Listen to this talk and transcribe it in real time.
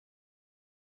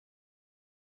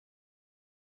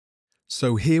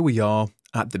So here we are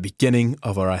at the beginning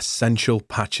of our essential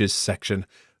patches section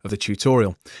of the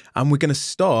tutorial, and we're going to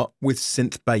start with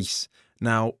Synth Bass.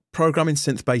 Now, programming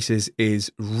synth basses is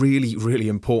really, really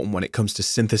important when it comes to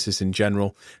synthesis in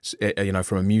general,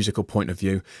 from a musical point of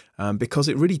view, because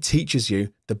it really teaches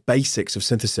you the basics of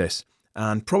synthesis.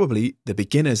 And probably the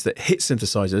beginners that hit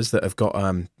synthesizers that have got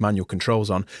manual controls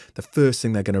on, the first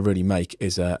thing they're going to really make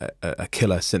is a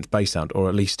killer synth bass sound, or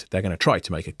at least they're going to try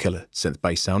to make a killer synth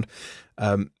bass sound.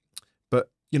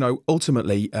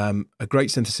 Ultimately, a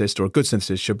great synthesist or a good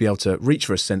synthesist should be able to reach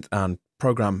for a synth and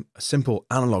program a simple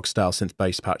analog style synth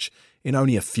bass patch in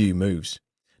only a few moves.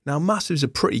 Now, Massive is a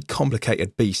pretty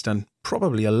complicated beast and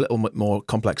probably a little bit more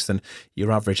complex than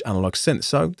your average analog synth.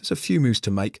 So there's a few moves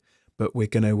to make, but we're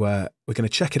going to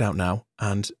check it out now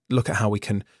and look at how we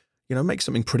can, make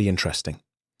something pretty interesting.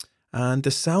 And the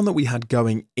sound that we had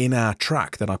going in our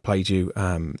track that I played you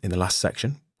in the last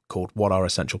section, called What Are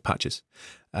Essential Patches,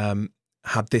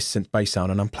 had this synth bass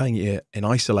sound, and I'm playing it in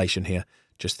isolation here,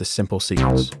 just the simple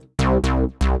sequence.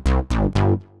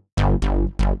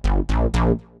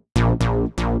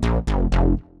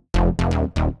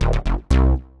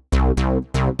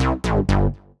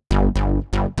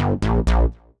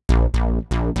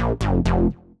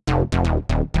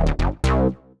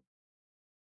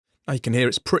 Now you can hear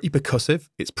it's pretty percussive,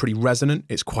 it's pretty resonant,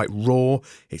 it's quite raw,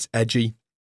 it's edgy,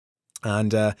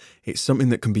 and it's something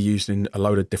that can be used in a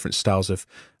load of different styles of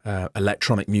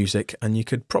electronic music, and you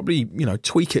could probably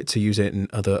tweak it to use it in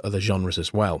other genres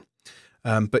as well.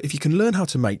 But if you can learn how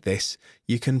to make this,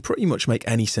 you can pretty much make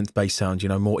any synth bass sound,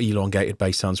 more elongated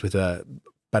bass sounds with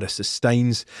better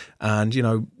sustains and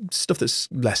stuff that's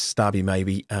less stabby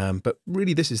maybe, but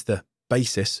really this is the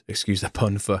basis, excuse the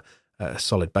pun, for a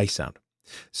solid bass sound.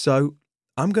 So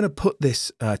I'm going to put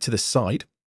this to the side.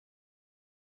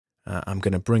 I'm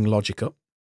going to bring Logic up,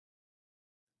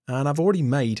 and I've already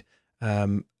made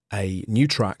a new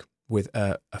track with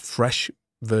a fresh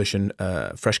version,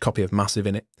 fresh copy of Massive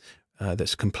in it,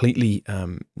 that's completely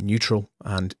neutral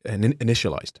and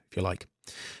initialized, if you like.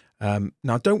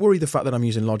 Now, don't worry the fact that I'm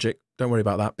using Logic. Don't worry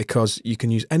about that, because you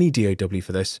can use any DAW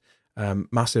for this.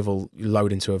 Massive will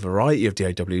load into a variety of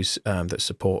DAWs that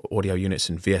support audio units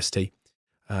and VST.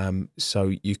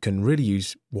 So you can really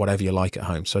use whatever you like at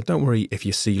home. So don't worry if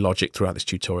you see Logic throughout this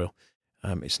tutorial.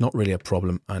 It's not really a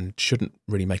problem and shouldn't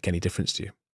really make any difference to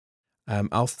you.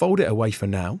 I'll fold it away for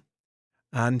now.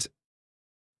 And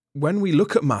when we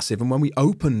look at Massive and when we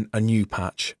open a new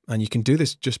patch, and you can do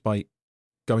this just by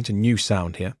going to New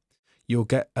Sound here, you'll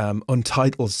get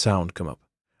Untitled Sound come up.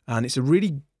 And it's a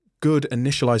really good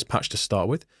initialized patch to start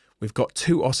with. We've got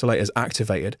two oscillators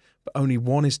activated, but only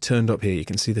one is turned up here. You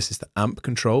can see this is the amp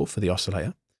control for the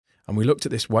oscillator. And we looked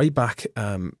at this way back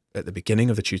at the beginning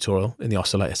of the tutorial in the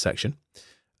oscillator section.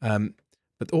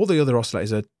 But all the other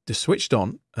oscillators are switched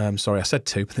on. Sorry, I said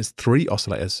two, but there's three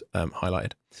oscillators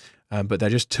highlighted. But they're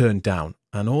just turned down.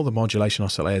 And all the modulation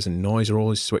oscillators and noise are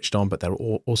always switched on, but they're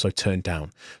also turned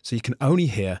down. So you can only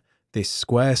hear this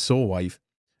square saw wave,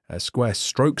 square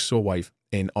stroke saw wave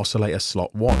in oscillator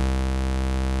slot 1.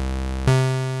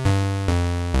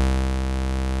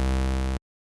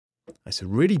 It's a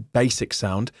really basic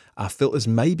sound. Our filters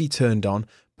may be turned on,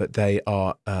 but they're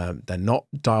not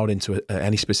dialed into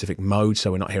any specific mode.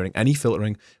 So we're not hearing any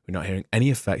filtering. We're not hearing any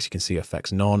effects. You can see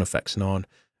effects none,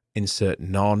 insert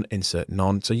none, insert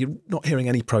none. So you're not hearing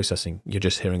any processing. You're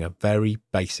just hearing a very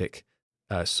basic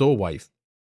saw wave.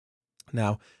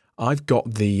 Now, I've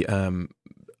got the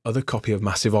other copy of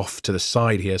Massive off to the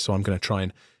side here, so I'm going to try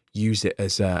and use it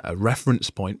as a reference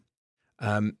point.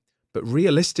 But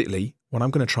realistically, what I'm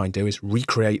going to try and do is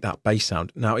recreate that bass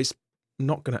sound. Now, it's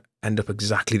not going to end up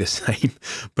exactly the same,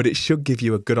 but it should give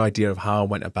you a good idea of how I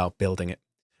went about building it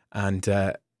and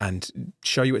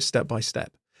show you it step by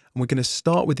step. And we're going to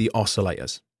start with the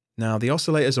oscillators. Now, the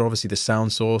oscillators are obviously the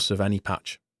sound source of any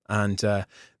patch, and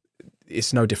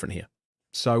it's no different here.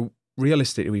 So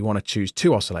realistically, we want to choose two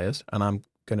oscillators, and I'm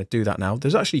going to do that now.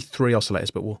 There's actually three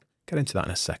oscillators, but we'll get into that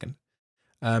in a second.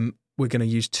 We're going to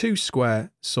use two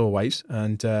square saw waves,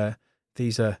 and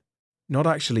these are not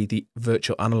actually the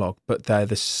virtual analog, but they're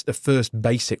the first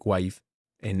basic wave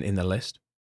in the list.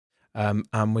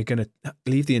 And we're going to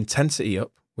leave the intensity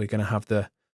up. We're going to have the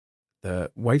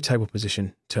wavetable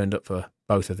position turned up for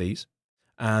both of these,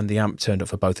 and the amp turned up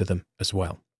for both of them as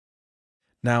well.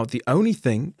 Now, the only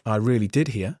thing I really did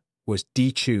here was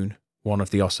detune one of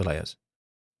the oscillators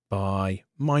by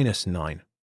 -9.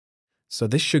 So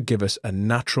this should give us a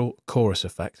natural chorus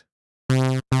effect.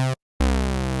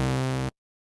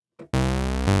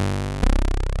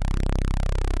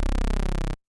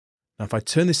 Now, if I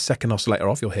turn this second oscillator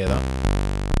off, you'll hear that.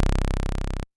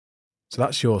 So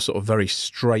that's your sort of very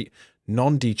straight,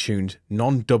 non-detuned,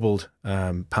 non-doubled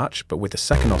patch. But with the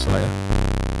second oscillator,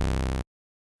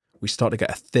 we start to get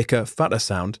a thicker, fatter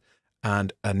sound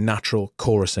and a natural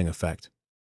chorusing effect.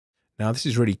 Now, this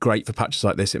is really great for patches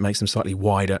like this. It makes them slightly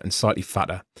wider and slightly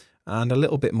fatter and a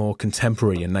little bit more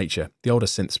contemporary in nature. The older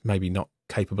synths maybe not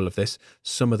capable of this.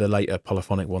 Some of the later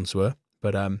polyphonic ones were,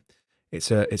 but it's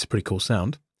a pretty cool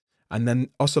sound. And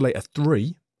then oscillator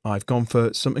 3, I've gone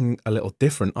for something a little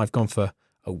different. I've gone for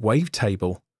a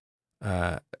wavetable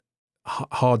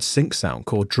hard sync sound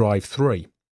called Drive 3.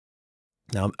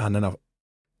 Now, and then I've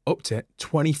upped it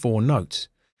 24 notes.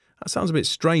 That sounds a bit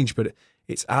strange, but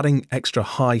it's adding extra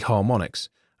high harmonics.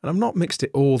 And I've not mixed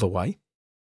it all the way.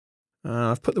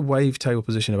 I've put the wavetable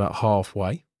position about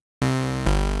halfway.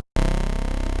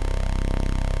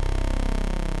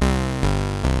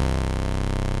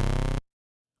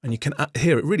 And you can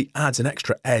hear it really adds an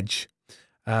extra edge.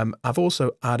 I've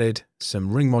also added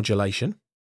some ring modulation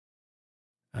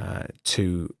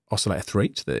to oscillator 3,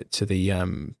 to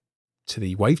the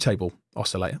wavetable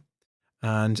oscillator,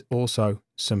 and also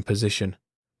some position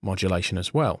modulation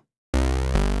as well. And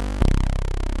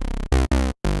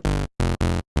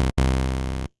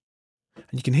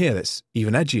you can hear that's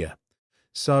even edgier.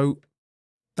 So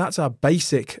that's our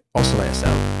basic oscillator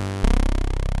sound.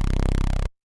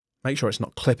 Make sure it's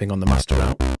not clipping on the master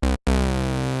out.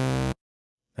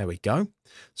 There we go.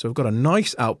 So we've got a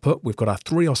nice output. We've got our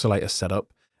 3 oscillators set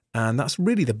up, and that's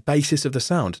really the basis of the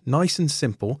sound. Nice and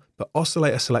simple, but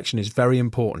oscillator selection is very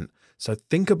important. So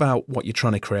think about what you're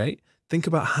trying to create. Think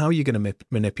about how you're going to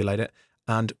manipulate it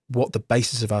and what the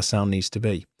basis of our sound needs to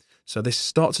be. So this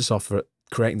starts us off for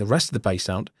creating the rest of the bass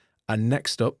sound. And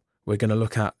next up, we're going to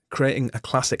look at creating a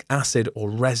classic acid or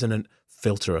resonant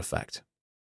filter effect.